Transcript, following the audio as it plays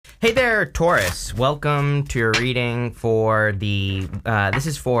Hey there, Taurus. Welcome to your reading for the, this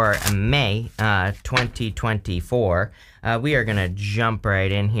is for May 2024. We are going to jump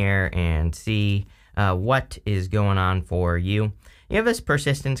right in here and see what is going on for you. You have this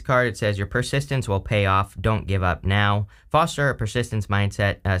persistence card. It says your persistence will pay off. Don't give up now. Foster a persistence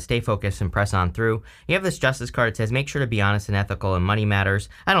mindset. Stay focused and press on through. You have this justice card. It says make sure to be honest and ethical in money matters.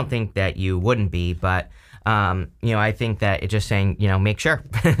 I don't think that you wouldn't be, but I think that it's just saying, make sure,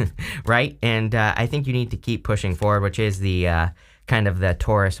 right? And I think you need to keep pushing forward, which is the kind of the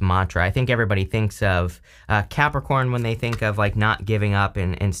Taurus mantra. I think everybody thinks of Capricorn when they think of like not giving up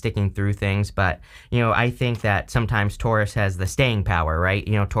and sticking through things. But, I think that sometimes Taurus has the staying power, right?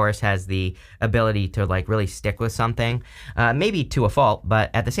 Taurus has the ability to like really stick with something, maybe to a fault,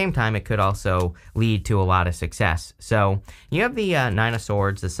 but at the same time, it could also lead to a lot of success. So you have the Nine of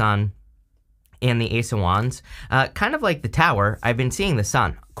Swords, the Sun, and the Ace of Wands. Kind of like the Tower, I've been seeing the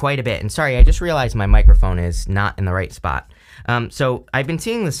Sun quite a bit. And sorry, I just realized my microphone is not in the right spot. So I've been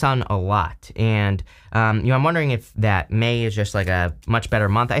seeing the Sun a lot. And, I'm wondering if that May is just like a much better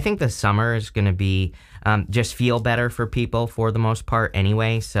month. I think the summer is going to be just feel better for people for the most part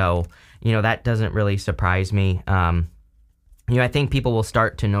anyway. So, that doesn't really surprise me. I think people will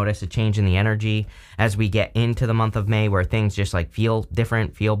start to notice a change in the energy as we get into the month of May where things just like feel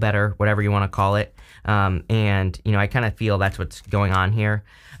different, feel better, whatever you want to call it. I kind of feel that's what's going on here.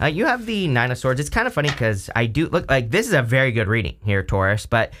 You have the Nine of Swords. It's kind of funny because I do look like this is a very good reading here, Taurus,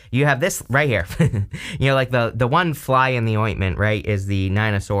 but you have this right here. Like the one fly in the ointment, right, is the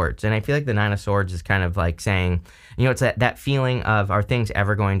Nine of Swords. And I feel like the Nine of Swords is kind of like saying, it's that feeling of, are things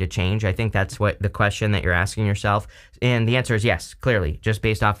ever going to change? I think that's what the question that you're asking yourself. And the answer is yes, clearly, just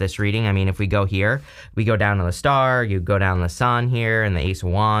based off this reading. I mean, if we go here, we go down to the Star, you go down to the Sun here, and the Ace of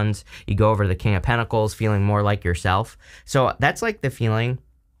Wands, you go over to the King of Pentacles, feeling more like yourself. So that's like the feeling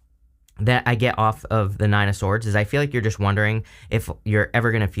that I get off of the Nine of Swords, is I feel like you're just wondering if you're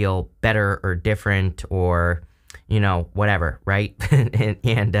ever going to feel better or different or whatever, right?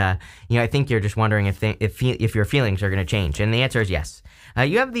 I think you're just wondering if your feelings are going to change. And the answer is yes.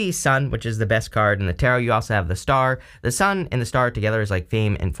 You have the Sun, which is the best card in the tarot. You also have the Star. The Sun and the Star together is like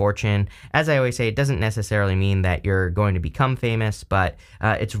fame and fortune. As I always say, it doesn't necessarily mean that you're going to become famous, but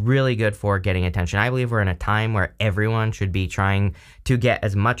it's really good for getting attention. I believe we're in a time where everyone should be trying to get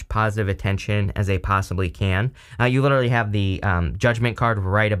as much positive attention as they possibly can. You literally have the Judgment card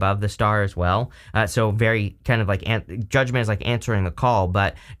right above the Star as well. So very kind of like Judgment is like answering the call,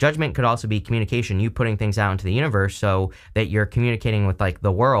 but Judgment could also be communication, you putting things out into the universe so that you're communicating with like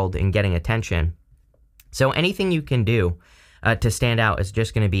the world and getting attention. So anything you can do to stand out is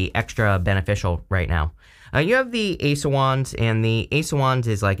just going to be extra beneficial right now. You have the Ace of Wands, and the Ace of Wands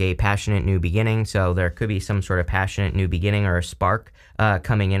is like a passionate new beginning, so there could be some sort of passionate new beginning or a spark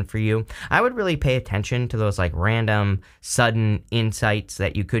coming in for you. I would really pay attention to those like random, sudden insights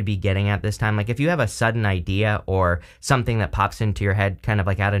that you could be getting at this time. Like if you have a sudden idea or something that pops into your head kind of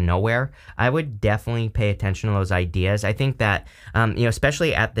like out of nowhere, I would definitely pay attention to those ideas. I think that,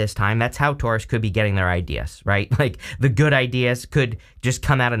 especially at this time, that's how Taurus could be getting their ideas, right? Like the good ideas could just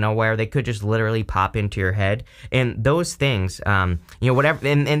come out of nowhere. They could just literally pop into your head. And those things, whatever,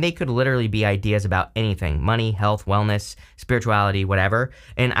 and they could literally be ideas about anything, money, health, wellness, spirituality, whatever.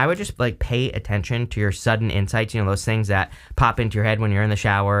 And I would just like pay attention to your sudden insights, those things that pop into your head when you're in the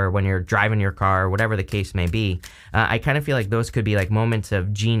shower or when you're driving your car, or whatever the case may be. I kind of feel like those could be like moments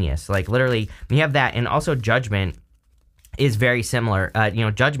of genius. Like literally you have that, and also Judgment is very similar.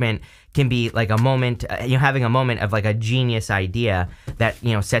 Judgment can be like a moment, having a moment of like a genius idea that,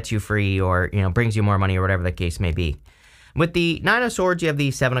 sets you free or, brings you more money or whatever the case may be. With the Nine of Swords, you have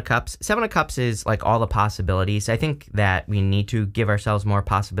the Seven of Cups. Seven of Cups is like all the possibilities. I think that we need to give ourselves more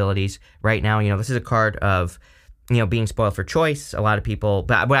possibilities right now. This is a card of, being spoiled for choice. A lot of people,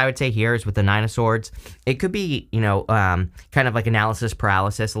 but what I would say here is with the Nine of Swords, it could be, kind of like analysis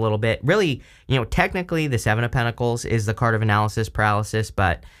paralysis a little bit. Really, technically the Seven of Pentacles is the card of analysis paralysis,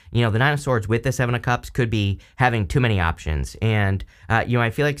 but, the Nine of Swords with the Seven of Cups could be having too many options. And, I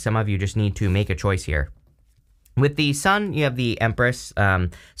feel like some of you just need to make a choice here. With the Sun, you have the Empress,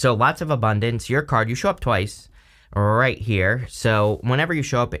 so lots of abundance. Your card, you show up twice right here. So whenever you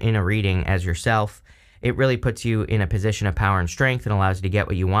show up in a reading as yourself, it really puts you in a position of power and strength and allows you to get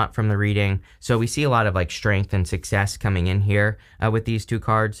what you want from the reading. So we see a lot of like strength and success coming in here with these two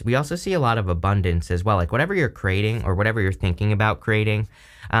cards. We also see a lot of abundance as well. Like whatever you're creating or whatever you're thinking about creating,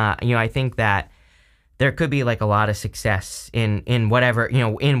 I think that there could be like a lot of success in whatever,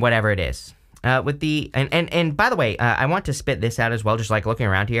 in whatever it is. With the and by the way, I want to spit this out as well. Just like looking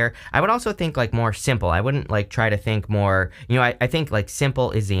around here, I would also think like more simple. I wouldn't like try to think more. I think like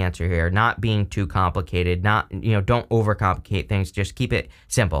simple is the answer here. Not being too complicated. Not don't overcomplicate things. Just keep it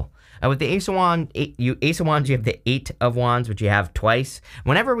simple. With the Ace of Wands, you have the Eight of Wands, which you have twice.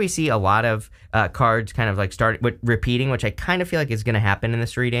 Whenever we see a lot of cards kind of like start with repeating, which I kind of feel like is going to happen in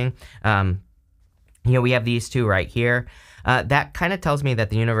this reading. We have these two right here. That kind of tells me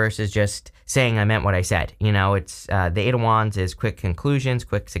that the universe is just saying I meant what I said. It's the Eight of Wands is quick conclusions,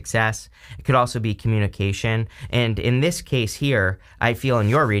 quick success. It could also be communication. And in this case here, I feel in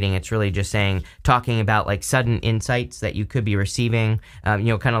your reading, it's really just talking about like sudden insights that you could be receiving, kind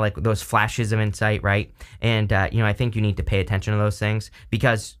of like those flashes of insight, right? And, I think you need to pay attention to those things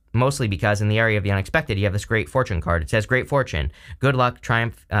mostly because in the area of the unexpected, you have this great fortune card. It says great fortune, good luck,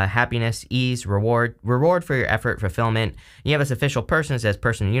 triumph, happiness, ease, reward for your effort, fulfillment. You have this official person. It says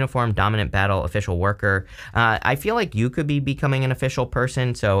person in uniform, dominant battle, official worker. I feel like you could be becoming an official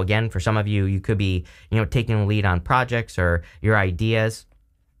person. So again, for some of you, you could be, taking the lead on projects or your ideas.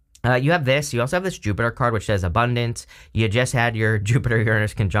 You have this. You also have this Jupiter card, which says abundance. You just had your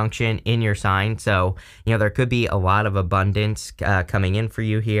Jupiter-Uranus conjunction in your sign. So, there could be a lot of abundance coming in for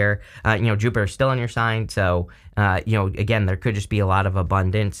you here. Jupiter's still in your sign. So, again, there could just be a lot of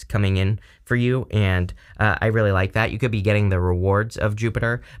abundance coming in for you. And I really like that. You could be getting the rewards of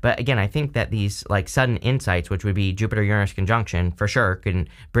Jupiter. But again, I think that these like sudden insights, which would be Jupiter-Uranus conjunction for sure, can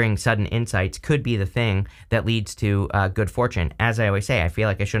bring sudden insights, could be the thing that leads to good fortune. As I always say, I feel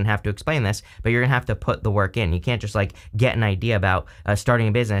like I shouldn't have to explain this, but you're going to have to put the work in. You can't just like get an idea about starting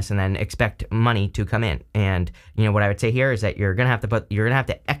a business and then expect money to come in. And, what I would say here is that you're going to have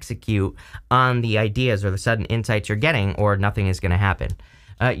to execute on the ideas or the sudden insights you're getting, or nothing is going to happen.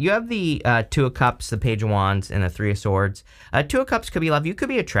 You have the Two of Cups, the Page of Wands, and the Three of Swords. Two of Cups could be love. You could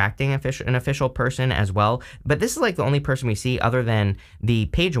be attracting an official person as well, but this is like the only person we see other than the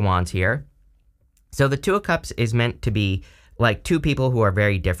Page of Wands here. So the Two of Cups is meant to be like two people who are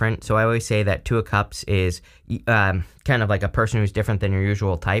very different. So I always say that Two of Cups is kind of like a person who's different than your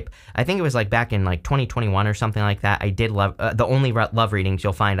usual type. I think it was like back in like 2021 or something like that. I did love the only love readings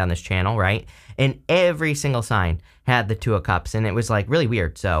you'll find on this channel, right? And every single sign had the Two of Cups, and it was like really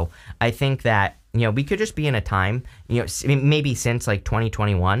weird. So I think that, we could just be in a time, maybe since like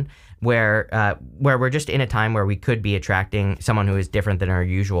 2021, where we're just in a time where we could be attracting someone who is different than our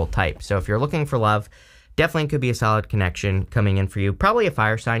usual type. So if you're looking for love, definitely could be a solid connection coming in for you. Probably a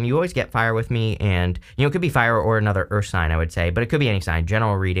fire sign. You always get fire with me, and it could be fire or another earth sign, I would say, but it could be any sign,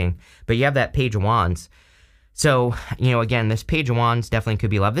 general reading. But you have that Page of Wands. So, again, this Page of Wands definitely could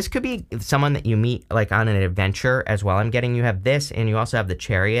be love. This could be someone that you meet like on an adventure as well. I'm getting you have this, and you also have the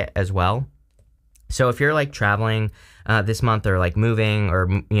Chariot as well. So if you're like traveling this month, or like moving, or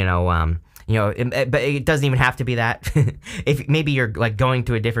but it doesn't even have to be that. If maybe you're like going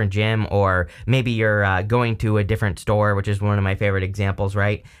to a different gym, or maybe you're going to a different store, which is one of my favorite examples,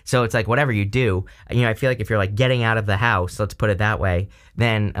 right? So it's like whatever you do, I feel like if you're like getting out of the house, let's put it that way,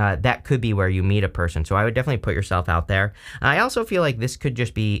 then that could be where you meet a person. So I would definitely put yourself out there. I also feel like this could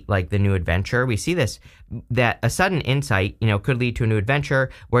just be like the new adventure. We see this, that a sudden insight, could lead to a new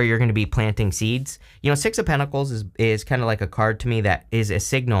adventure where you're going to be planting seeds. Six of Pentacles is kind of like a card to me that is a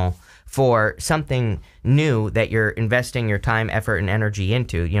signal for something new that you're investing your time, effort, and energy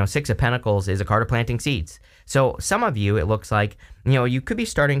into. Six of Pentacles is a card of planting seeds. So some of you, it looks like, you could be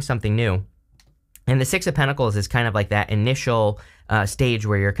starting something new. And the Six of Pentacles is kind of like that initial stage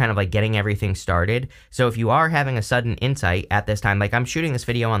where you're kind of like getting everything started. So if you are having a sudden insight at this time, like I'm shooting this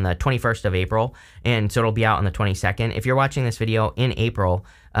video on the 21st of April, and so it'll be out on the 22nd. If you're watching this video in April,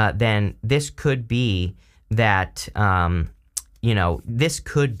 then this could be that... this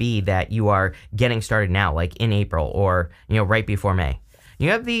could be that you are getting started now, like in April, or, right before May.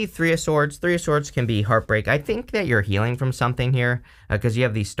 You have the Three of Swords. Three of Swords can be heartbreak. I think that you're healing from something here, because you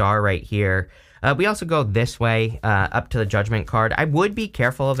have the Star right here. We also go this way, up to the Judgment card. I would be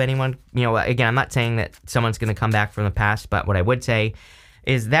careful of anyone, again, I'm not saying that someone's going to come back from the past, but what I would say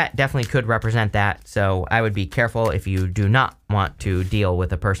is that definitely could represent that. So I would be careful if you do not want to deal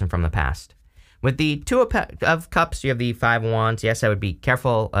with a person from the past. With the Two of Cups, you have the Five of Wands. Yes, I would be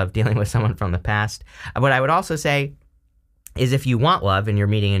careful of dealing with someone from the past. What I would also say is if you want love and you're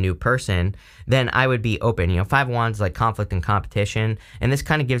meeting a new person, then I would be open. Five of Wands is like conflict and competition, and this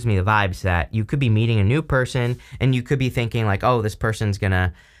kind of gives me the vibes that you could be meeting a new person, and you could be thinking like, oh, this person's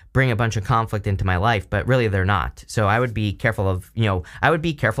gonna bring a bunch of conflict into my life, but really they're not. So I would be careful of, I would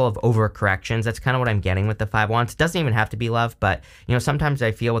be careful of overcorrections. That's kind of what I'm getting with the Five of Wands. It doesn't even have to be love, but, sometimes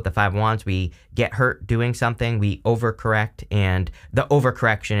I feel with the Five of Wands, we get hurt doing something, we overcorrect, and the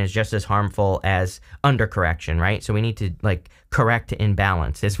overcorrection is just as harmful as undercorrection, right? So we need to correct in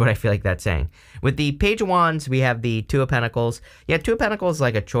balance is what I feel like that's saying. With the Page of Wands, we have the Two of Pentacles. Yeah, Two of Pentacles is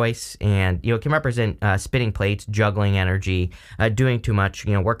like a choice, and it can represent spinning plates, juggling energy, doing too much,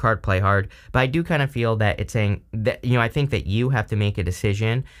 work hard, play hard. But I do kind of feel that it's saying that, I think that you have to make a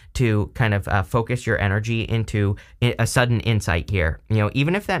decision to kind of focus your energy into a sudden insight here.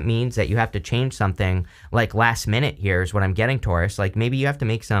 Even if that means that you have to change something like last minute here is what I'm getting, Taurus. Like maybe you have to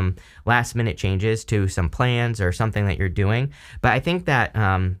make some last minute changes to some plans or something that you're doing. But I think that,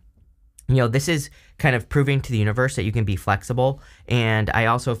 this is kind of proving to the universe that you can be flexible. And I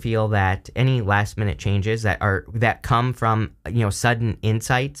also feel that any last minute changes that come from, sudden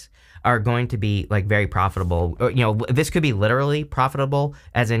insights are going to be very profitable. This could be literally profitable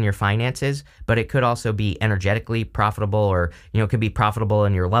as in your finances, but it could also be energetically profitable, or, it could be profitable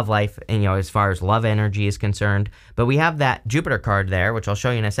in your love life and, as far as love energy is concerned. But we have that Jupiter card there, which I'll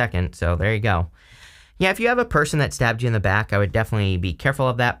show you in a second. So there you go. Yeah, if you have a person that stabbed you in the back, I would definitely be careful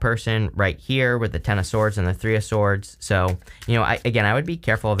of that person right here with the Ten of Swords and the Three of Swords. So, I would be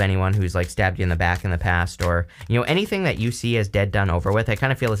careful of anyone who's stabbed you in the back in the past, or, anything that you see as dead, done, over with. I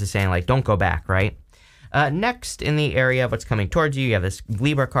kind of feel this is saying don't go back, right? Next, in the area of what's coming towards you, you have this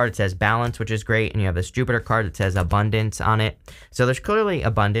Libra card that says balance, which is great, and you have this Jupiter card that says abundance on it. So there's clearly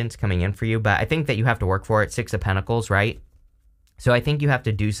abundance coming in for you, but I think that you have to work for it. Six of Pentacles, right? So I think you have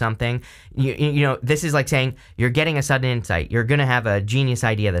to do something. This is like saying you're getting a sudden insight. You're going to have a genius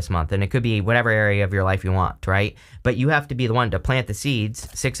idea this month, and it could be whatever area of your life you want, right? But you have to be the one to plant the seeds.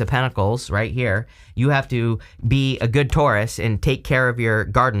 Six of Pentacles right here. You have to be a good Taurus and take care of your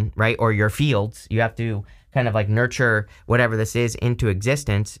garden, right? Or your fields. You have to kind of nurture whatever this is into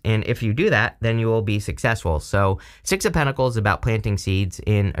existence. And if you do that, then you will be successful. So Six of Pentacles is about planting seeds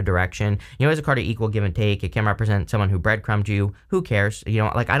in a direction. As a card of equal give and take, it can represent someone who breadcrumbed you. Who cares?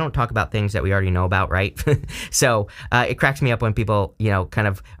 I don't talk about things that we already know about, right? So it cracks me up when people, kind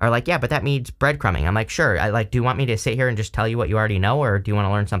of are like, yeah, but that means breadcrumbing. I'm like, sure. Do you want me to sit here and just tell you what you already know, or do you want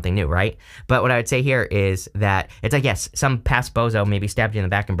to learn something new, right? But what I would say here is that it's yes, some past bozo maybe stabbed you in the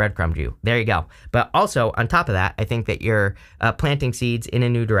back and breadcrumbed you. There you go. But also, on top of that, I think that you're planting seeds in a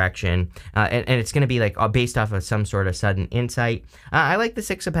new direction, and it's going to be based off of some sort of sudden insight. I like the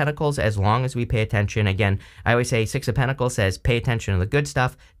Six of Pentacles as long as we pay attention. Again, I always say Six of Pentacles says pay attention to the good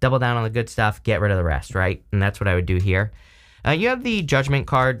stuff, double down on the good stuff, get rid of the rest, right? And that's what I would do here. You have the Judgment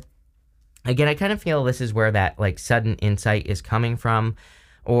card. Again, I kind of feel this is where that sudden insight is coming from,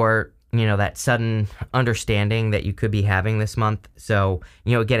 or that sudden understanding that you could be having this month. So,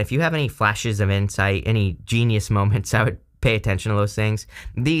 again, if you have any flashes of insight, any genius moments, I would pay attention to those things.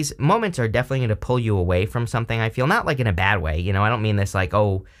 These moments are definitely going to pull you away from something, I feel. Not in a bad way. I don't mean this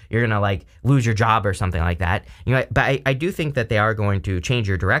oh, you're going to lose your job or something like that. But I do think that they are going to change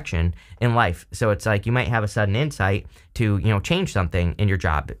your direction in life. So it's you might have a sudden insight to, change something in your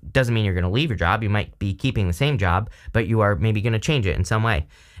job. It doesn't mean you're going to leave your job. You might be keeping the same job, but you are maybe going to change it in some way.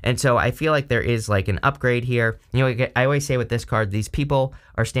 And so I feel like there is an upgrade here. I always say with this card, these people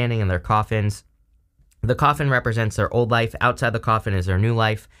are standing in their coffins. The coffin represents their old life. Outside the coffin is their new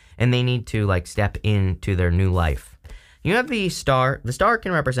life, and they need to step into their new life. You have the Star. The Star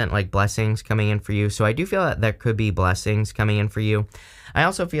can represent blessings coming in for you. So I do feel that there could be blessings coming in for you. I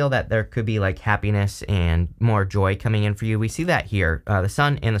also feel that there could be happiness and more joy coming in for you. We see that here, the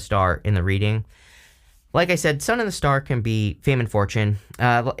Sun and the Star in the reading. Like I said, Sun and the Star can be fame and fortune.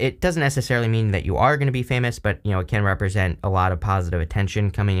 It doesn't necessarily mean that you are going to be famous, but, it can represent a lot of positive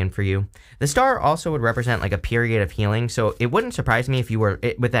attention coming in for you. The Star also would represent a period of healing, so it wouldn't surprise me if you were,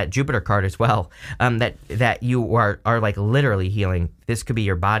 with that Jupiter card as well, that you are literally healing. This could be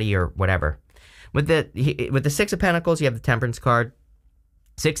your body or whatever. With the Six of Pentacles, you have the Temperance card.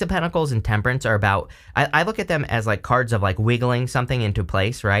 Six of Pentacles and Temperance are about, I look at them as cards of wiggling something into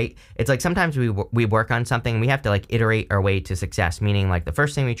place, right? It's sometimes we work on something, we have to iterate our way to success, meaning the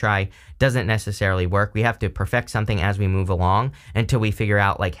first thing we try doesn't necessarily work. We have to perfect something as we move along until we figure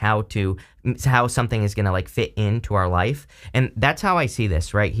out how something is going to fit into our life. And that's how I see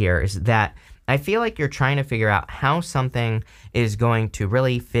this right here, is that I feel like you're trying to figure out how something is going to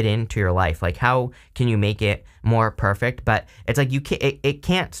really fit into your life. How can you make it more perfect? But it's it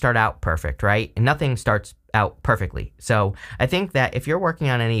can't start out perfect, right? And nothing starts out perfectly. So I think that if you're working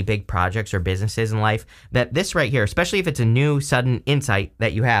on any big projects or businesses in life, that this right here, especially if it's a new sudden insight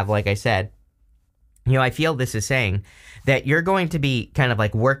that you have, like I said, I feel this is saying that you're going to be kind of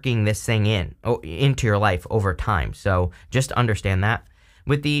like working this thing into your life over time. So just understand that.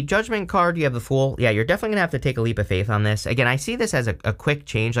 With the Judgment card, you have the Fool. Yeah, you're definitely going to have to take a leap of faith on this. Again, I see this as a quick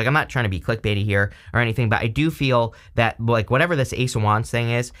change. Like, I'm not trying to be clickbaity here or anything, but I do feel that, like, whatever this Ace of Wands thing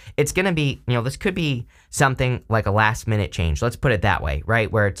is, it's going to be, this could be something like a last-minute change. Let's put it that way, right?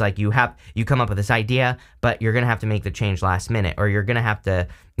 Where it's like you come up with this idea, but you're going to have to make the change last minute, or you're going to have to,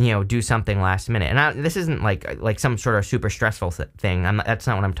 do something last minute. And this isn't like some sort of super stressful thing. That's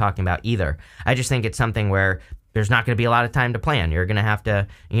not what I'm talking about either. I just think it's something where there's not going to be a lot of time to plan. You're going to have to,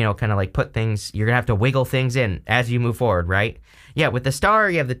 kind of like you're going to have to wiggle things in as you move forward, right? Yeah, with the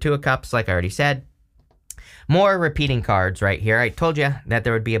Star, you have the Two of Cups, like I already said. More repeating cards right here. I told you that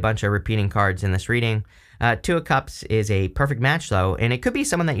there would be a bunch of repeating cards in this reading. Two of Cups is a perfect match, though, and it could be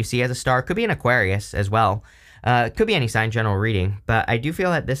someone that you see as a star. Could be an Aquarius as well. Could be any sign, general reading, but I do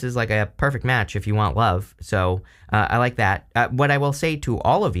feel that this is like a perfect match if you want love, so I like that. What I will say to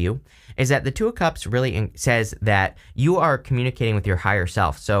all of you is that the Two of Cups really says that you are communicating with your higher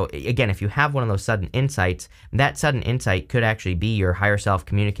self. So again, if you have one of those sudden insights, that sudden insight could actually be your higher self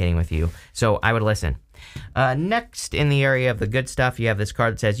communicating with you, so I would listen. Next, in the area of the good stuff, you have this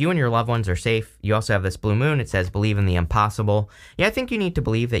card that says you and your loved ones are safe. You also have this blue moon. It says believe in the impossible. Yeah, I think you need to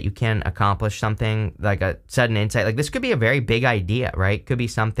believe that you can accomplish something, like a sudden insight. Like, this could be a very big idea, right? Could be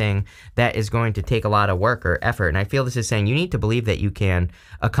something that is going to take a lot of work or effort. And I feel this is saying you need to believe that you can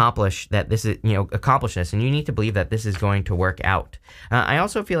accomplish this, and you need to believe that this is going to work out. I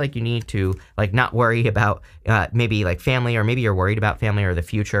also feel like you need to not worry about maybe like family, or maybe you're worried about family or the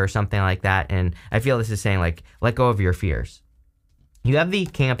future or something like that. And I feel this is saying let go of your fears. You have the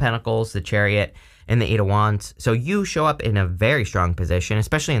King of Pentacles, the Chariot, and the Eight of Wands. So you show up in a very strong position,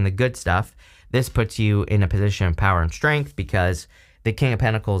 especially in the good stuff. This puts you in a position of power and strength because the King of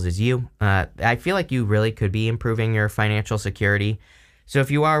Pentacles is you. I feel like you really could be improving your financial security. So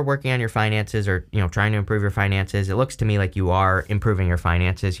if you are working on your finances, or trying to improve your finances, it looks to me like you are improving your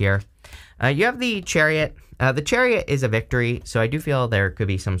finances here. You have the Chariot. The Chariot is a victory, so I do feel there could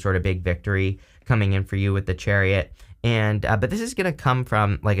be some sort of big victory coming in for you with the Chariot. And but this is going to come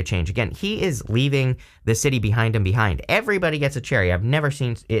from like a change. Again, he is leaving the city behind him behind. Everybody gets a chariot. I've never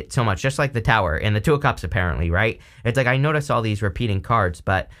seen it so much, just like the Tower and the Two of Cups, apparently, right? It's like I notice all these repeating cards,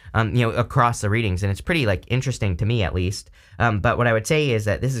 but across the readings, and it's pretty interesting to me, at least. But what I would say is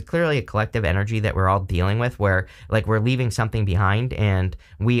that this is clearly a collective energy that we're all dealing with, where we're leaving something behind, and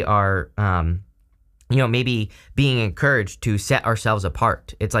we are maybe being encouraged to set ourselves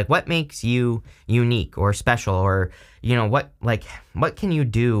apart. It's like, what makes you unique or special, or, what can you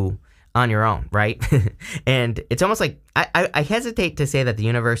do on your own, right? And it's almost like, I hesitate to say that the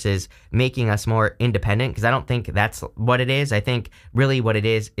universe is making us more independent, because I don't think that's what it is. I think really what it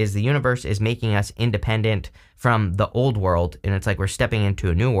is the universe is making us independent from the old world, and it's like we're stepping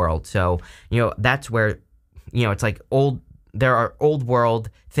into a new world. So, that's where, it's like there are old world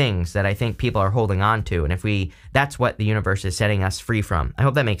things that I think people are holding on to, and that's what the universe is setting us free from. I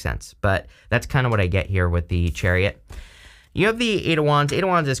hope that makes sense, but that's kind of what I get here with the Chariot. You have the Eight of Wands. Eight of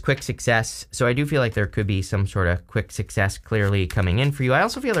Wands is quick success, so I do feel like there could be some sort of quick success clearly coming in for you. I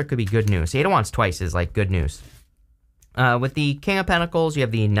also feel there could be good news. Eight of Wands twice is like good news. With the King of Pentacles, you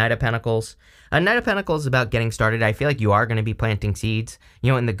have the Knight of Pentacles. Knight of Pentacles is about getting started. I feel like you are going to be planting seeds.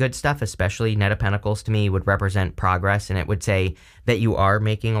 In the good stuff, especially, Knight of Pentacles to me would represent progress, and it would say that you are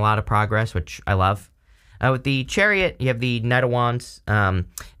making a lot of progress, which I love. With the Chariot, you have the Knight of Wands. Knight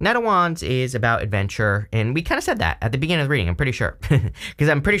of Wands is about adventure, and we kind of said that at the beginning of the reading, I'm pretty sure. Because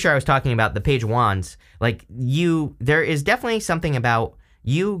I'm pretty sure I was talking about the Page of Wands. There is definitely something about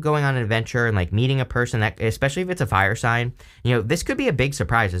you going on an adventure and meeting a person that, especially if it's a fire sign, this could be a big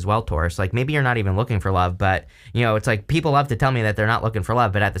surprise as well, Taurus. Maybe you're not even looking for love, but it's like people love to tell me that they're not looking for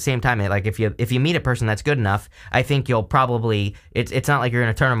love, but at the same time, if you meet a person that's good enough, I think you'll probably, it's not like you're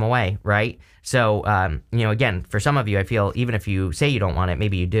going to turn them away, right? So, again, for some of you, I feel even if you say you don't want it,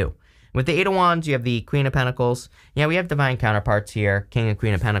 maybe you do. With the Eight of Wands, you have the Queen of Pentacles. Yeah, we have divine counterparts here, King and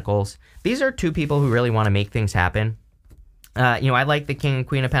Queen of Pentacles. These are two people who really want to make things happen. I like the King and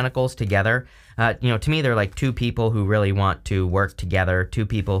Queen of Pentacles together. To me, they're like two people who really want to work together, two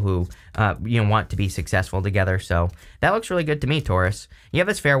people who, want to be successful together. So that looks really good to me, Taurus. You have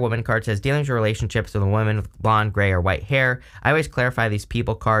this Fair Woman card. It says, dealings or relationships with a woman with blonde, gray, or white hair. I always clarify these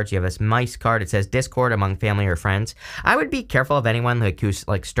people cards. You have this Mice card. It says, discord among family or friends. I would be careful of anyone who's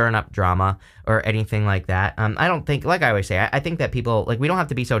stirring up drama or anything like that. I don't think, like I always say, I think that people, we don't have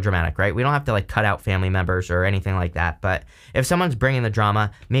to be so dramatic, right? We don't have to cut out family members or anything like that. But if someone's bringing the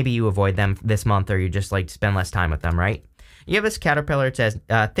drama, maybe you avoid them this month, or you just spend less time with them, right? You have this caterpillar. It says,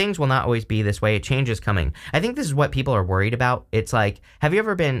 things will not always be this way. A change is coming. I think this is what people are worried about. It's like, have you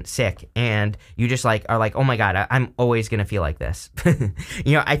ever been sick and you just like are like, oh my God, I'm always going to feel like this.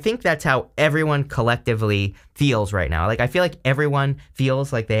 I think that's how everyone collectively feels right now. Like, I feel like everyone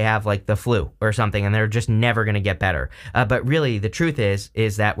feels like they have like the flu or something and they're just never going to get better. But really the truth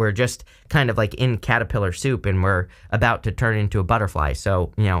is that we're just kind of like in caterpillar soup and we're about to turn into a butterfly.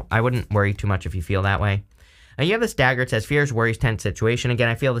 So, I wouldn't worry too much if you feel that way. You have this dagger. It says fears, worries, tense situation. Again,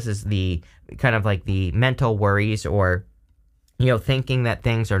 I feel this is the kind of like the mental worries or, thinking that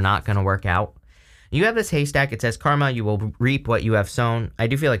things are not going to work out. You have this haystack. It says karma, you will reap what you have sown. I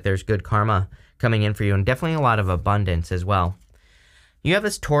do feel like there's good karma coming in for you and definitely a lot of abundance as well. You have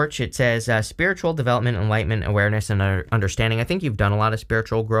this torch. It says spiritual development, enlightenment, awareness, and understanding. I think you've done a lot of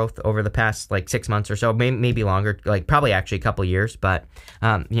spiritual growth over the past like 6 months or so, maybe longer, like probably actually a couple years. But,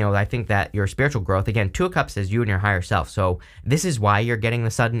 I think that your spiritual growth, again, 2 of Cups says you and your higher self. So this is why you're getting the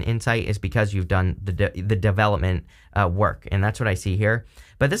sudden insight is because you've done the development work. And that's what I see here.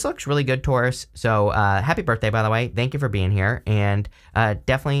 But this looks really good, Taurus. So happy birthday, by the way. Thank you for being here. And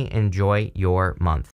definitely enjoy your month.